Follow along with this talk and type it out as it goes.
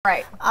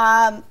Right.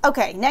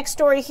 Okay, next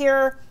story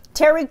here.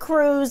 Terry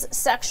Crews,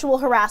 sexual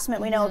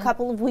harassment. We know a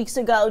couple of weeks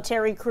ago,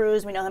 Terry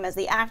Crews, we know him as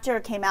the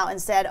actor, came out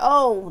and said,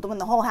 oh, when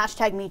the whole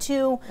hashtag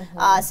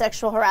 #MeToo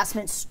sexual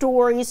harassment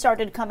stories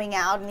started coming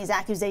out, and these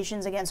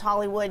accusations against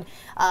Hollywood,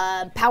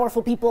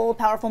 powerful people,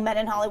 powerful men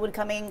in Hollywood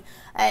coming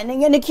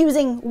and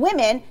accusing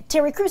women,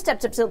 Terry Crews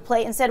stepped up to the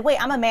plate and said,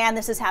 wait, I'm a man,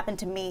 this has happened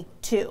to me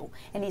too.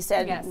 And he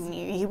said,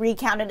 he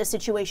recounted a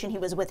situation he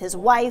was with his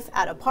wife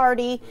at a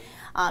party,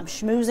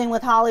 schmoozing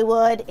with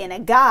Hollywood, and a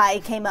guy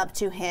came up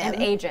to him.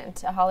 An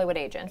agent, a Hollywood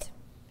agent.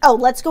 Oh,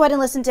 let's go ahead and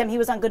listen to him. He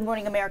was on Good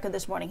Morning America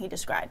this morning. He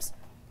describes.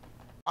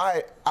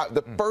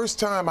 The first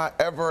time I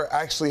ever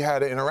actually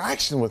had an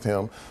interaction with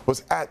him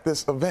was at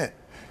this event.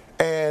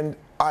 And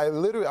I'm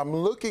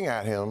looking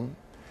at him,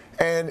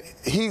 and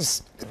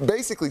he's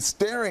basically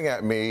staring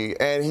at me,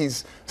 and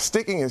he's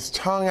sticking his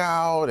tongue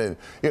out, and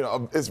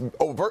it's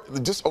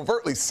just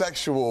overtly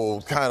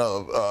sexual kind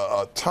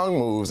of tongue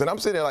moves. And I'm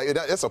sitting there like,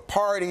 it's a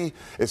party,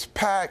 it's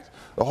packed,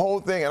 the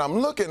whole thing, and I'm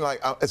looking like,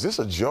 is this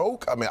a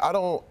joke? I mean, I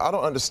don't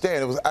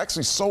understand. It was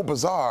actually so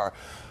bizarre.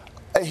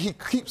 And he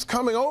keeps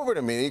coming over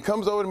to me. He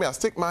comes over to me. I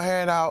stick my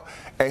hand out,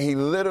 and he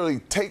literally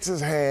takes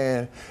his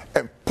hand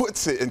and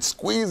puts it and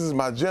squeezes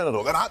my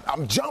genital. And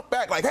I'm jump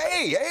back like,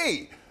 hey,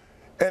 hey.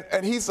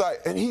 And he's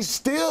like, and he's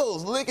still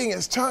licking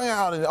his tongue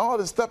out and all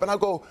this stuff. And I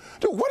go,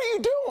 dude, what are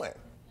you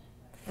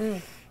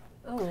doing?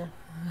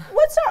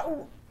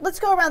 Let's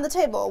go around the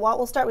table. Walt,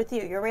 we'll start with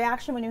you. Your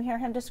reaction when you hear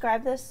him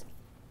describe this?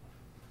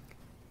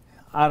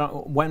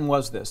 When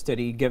was this? Did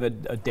he give a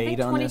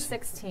date on this?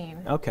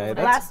 2016. Okay,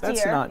 Last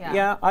that's year. not.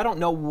 Yeah, I don't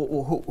know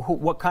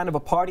what kind of a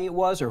party it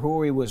was or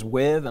who he was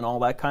with and all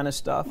that kind of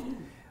stuff.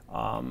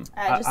 It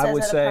just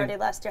says at a party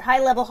last year.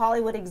 High-level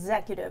Hollywood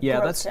executive.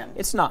 Yeah, groped him.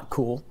 It's not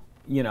cool.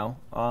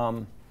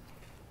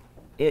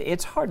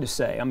 It's hard to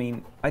say. I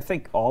mean, I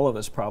think all of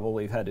us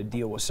probably have had to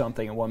deal with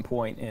something at one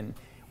point. And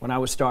when I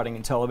was starting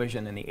in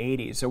television in the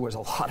 '80s, there was a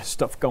lot of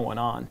stuff going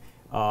on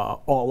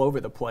all over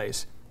the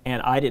place.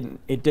 And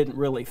it didn't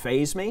really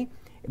faze me,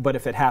 but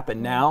if it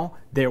happened now,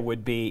 there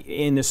would be,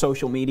 in the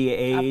social media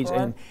age,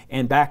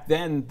 and back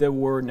then there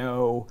were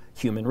no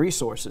human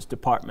resources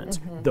departments.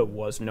 There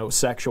was no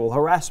sexual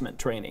harassment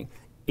training.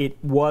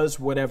 It was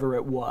whatever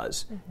it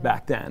was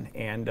back then.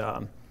 And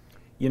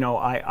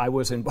I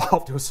was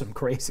involved with some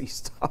crazy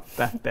stuff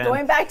back then.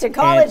 Going back to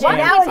college and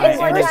now it's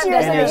first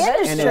years in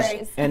the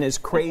industry. And as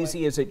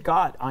crazy as it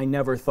got, I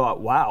never thought,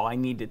 wow, I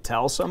need to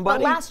tell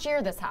somebody. But last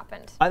year this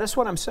happened. That's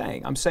what I'm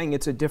saying. I'm saying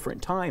it's a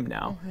different time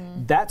now.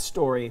 That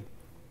story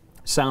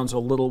sounds a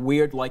little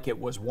weird, like it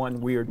was one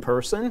weird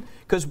person,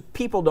 because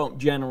people don't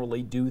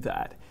generally do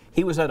that.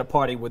 He was at a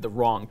party with the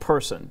wrong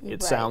person,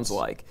 it sounds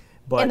like.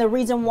 But and the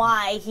reason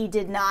why he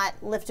did not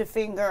lift a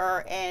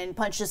finger and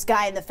punch this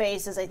guy in the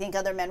face, as I think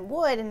other men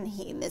would, and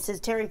this is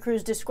Terry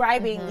Crews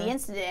describing the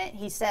incident,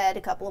 he said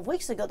a couple of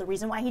weeks ago, the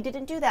reason why he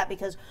didn't do that,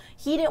 because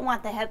he didn't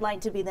want the headline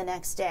to be the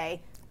next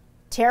day,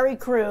 Terry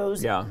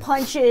Crews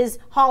punches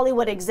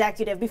Hollywood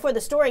executive, before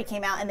the story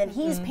came out, and then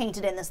he's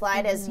painted in this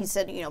light as he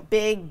said,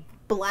 big,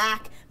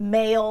 black,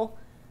 male,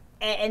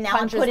 and now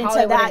I'm put into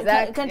that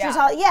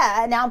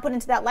now I'm put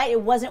into that light.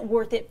 It wasn't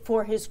worth it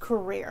for his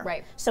career.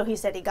 Right. So he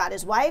said he got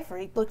his wife, or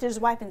he looked at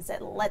his wife and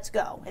said, "Let's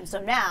go." And so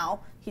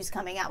now he's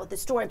coming out with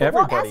this story. But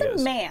everybody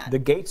as a man, the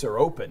gates are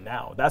open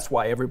now. That's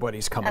why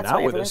everybody's coming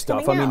out with this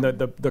stuff. I mean,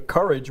 the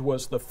Courage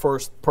was the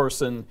first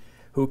person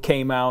who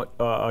came out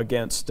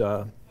against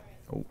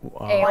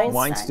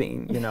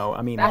Weinstein.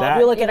 I mean, if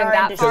you look at our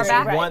industry,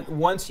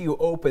 once you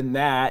open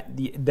that,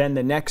 then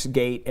the next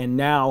gate, and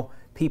now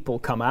people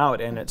come out,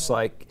 and it's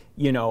like.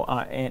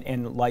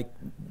 And like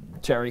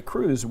Terry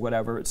Crews,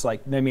 whatever, it's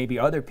like there may be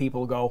other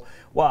people go,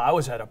 well, I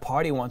was at a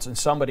party once and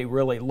somebody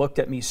really looked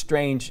at me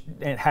strange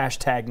and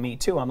hashtag me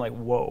too. I'm like,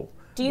 whoa.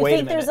 Do you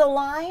think there's a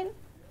line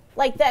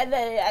like that?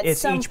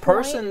 It's each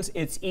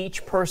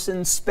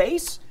person's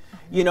space.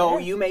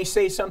 You may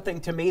say something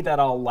to me that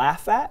I'll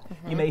laugh at.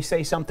 You may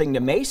say something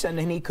to Mason,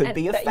 and he could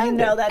be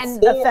offended.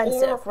 That's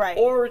offensive, right?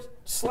 Or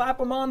slap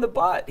him on the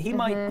butt. He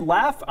might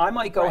laugh. I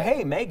might go,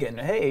 "Hey, Megan,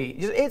 hey."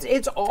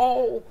 It's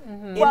all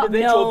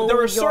individual.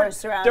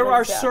 There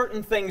are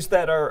certain things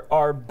that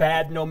are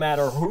bad, no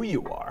matter who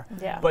you are.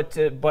 Yeah. But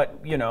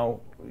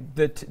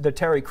the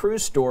Terry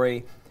Crews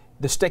story.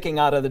 The sticking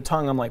out of the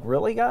tongue, I'm like,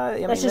 really,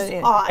 guy? That's just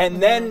odd.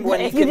 And then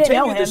when he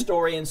continued the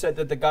story and said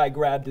that the guy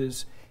grabbed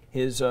his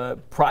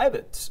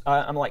privates,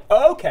 I'm like,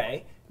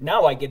 okay,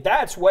 now I get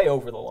that's way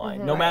over the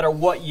line, no matter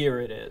what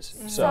year it is.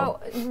 So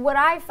what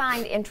I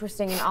find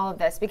interesting in all of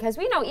this, because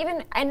we know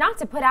and not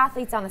to put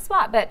athletes on the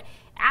spot, but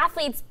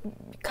athletes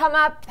come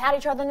up, pat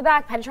each other in the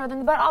back, pat each other in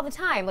the butt all the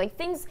time. Like,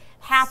 things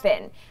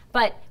happen.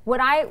 But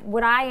what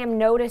I am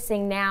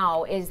noticing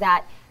now is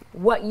that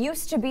what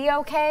used to be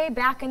okay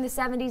back in the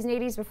 70s and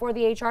 80s before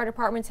the HR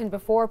departments and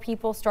before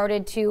people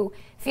started to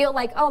feel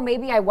like, oh,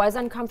 maybe I was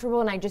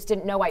uncomfortable and I just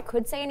didn't know I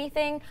could say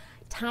anything,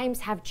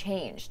 times have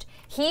changed.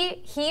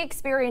 He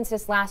experienced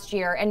this last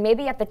year, and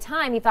maybe at the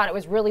time he thought it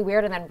was really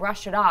weird and then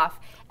brushed it off,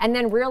 and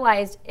then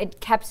realized it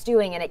kept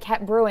stewing and it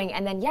kept brewing,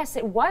 and then yes,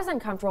 it was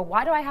uncomfortable.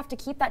 Why do I have to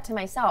keep that to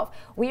myself?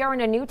 We are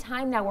in a new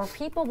time now where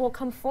people will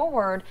come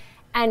forward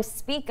and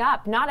speak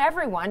up. Not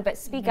everyone, but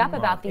speak up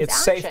about these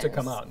actions. It's safe to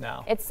come out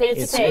now. It's safe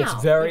to come out.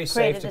 It's very We've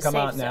safe created to a come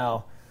safe out zone.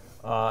 now.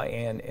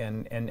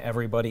 And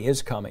everybody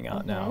is coming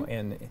out now,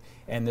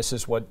 and this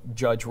is what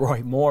Judge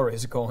Roy Moore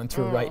is going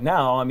through right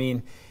now. I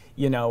mean,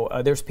 you know,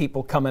 there's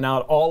people coming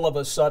out all of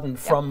a sudden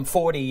from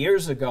 40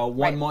 years ago,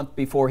 one month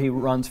before he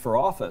runs for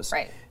office.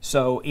 Right.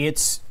 So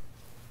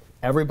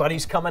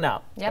everybody's coming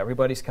out. Yep.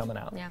 Everybody's coming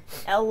out. Yeah.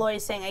 Eloy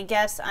is saying, I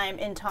guess I'm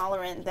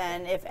intolerant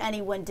then. If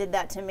anyone did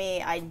that to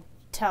me, I'd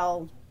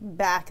tell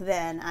back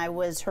then I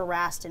was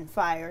harassed and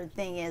fired.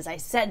 Thing is, I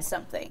said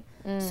something.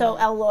 So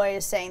Eloy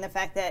is saying the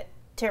fact that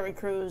Terry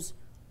Crews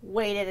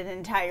waited an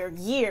entire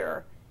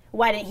year,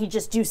 why didn't he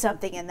just do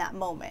something in that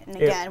moment? And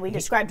again, we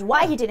described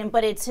why he didn't,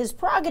 but it's his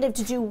prerogative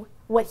to do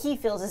what he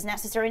feels is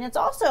necessary, and it's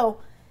also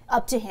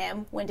up to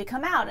him when to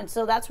come out. And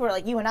so that's where,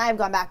 like, you and I have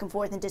gone back and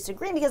forth and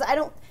disagreeing, because I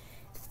don't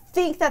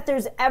think that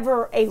there's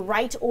ever a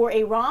right or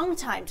a wrong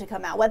time to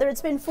come out. Whether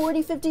it's been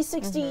 40, 50,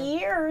 60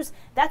 years,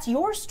 that's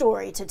your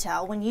story to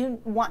tell when you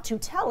want to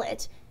tell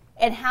it,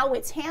 and how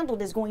it's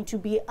handled is going to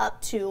be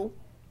up to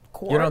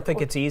court. You don't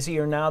think it's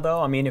easier now,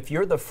 though? I mean, if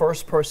you're the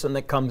first person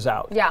that comes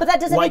out. Yeah. But that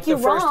doesn't make you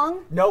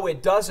wrong. No,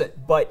 it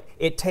doesn't. But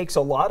it takes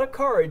a lot of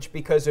courage,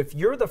 because if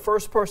you're the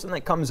first person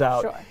that comes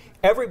out,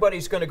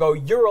 everybody's going to go,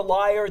 you're a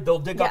liar. They'll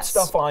dig up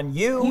stuff on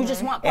you. You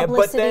just want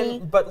publicity.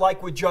 But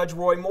like with Judge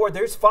Roy Moore,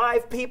 there's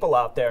 5 people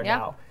out there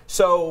now.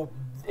 So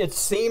it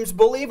seems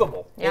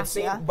believable.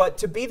 Yeah. But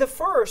to be the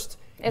first,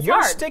 it's you're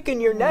hard.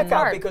 sticking your neck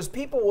out, because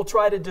people will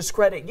try to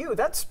discredit you.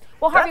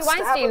 Harvey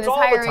Weinstein is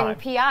hiring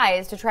PIs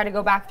PIs to try to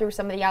go back through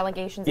some of the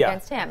allegations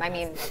against him. I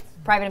mean,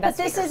 private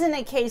investigators. But this isn't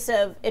a case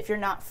of if you're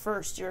not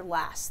first, you're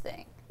last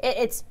thing.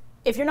 It's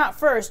if you're not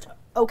first,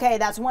 okay,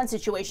 that's one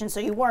situation. So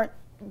you weren't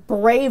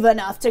brave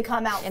enough to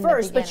come out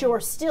first, but you're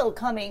still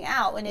coming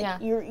out,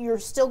 and you're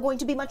still going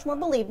to be much more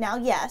believed now,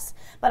 yes.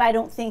 But I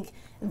don't think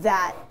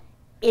that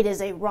it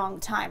is a wrong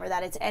time, or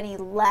that it's any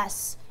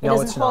less. It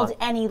doesn't hold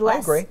any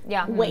less weight.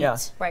 Yeah.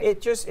 Right.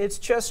 It's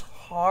just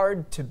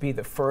hard to be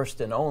the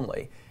first and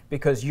only,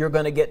 because you're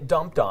going to get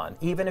dumped on,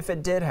 even if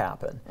it did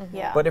happen.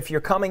 Yeah. But if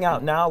you're coming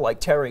out now like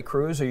Terry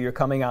Crews, or you're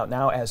coming out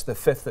now as the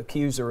 5th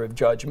accuser of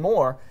Judge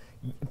Moore,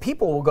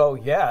 people will go,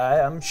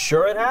 yeah, I'm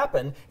sure it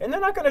happened. And they're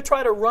not going to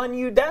try to run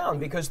you down,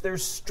 because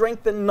there's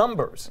strength in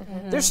numbers.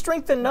 There's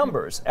strength in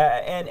numbers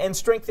and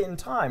strength in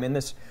time. And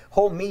this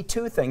whole Me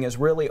Too thing has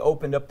really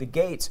opened up the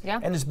gates.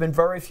 And there's been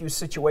very few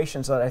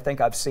situations that I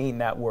think I've seen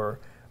that were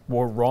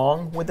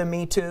wrong with the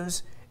Me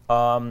Toos.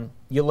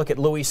 You look at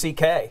Louis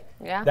C.K.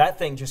 That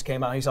thing just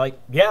came out. He's like,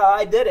 yeah,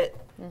 I did it.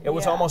 It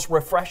was almost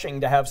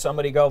refreshing to have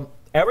somebody go,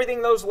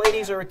 everything those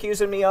ladies are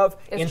accusing me of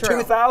in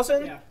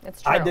 2000,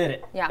 it's true. I did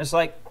it. It's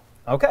like,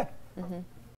 okay.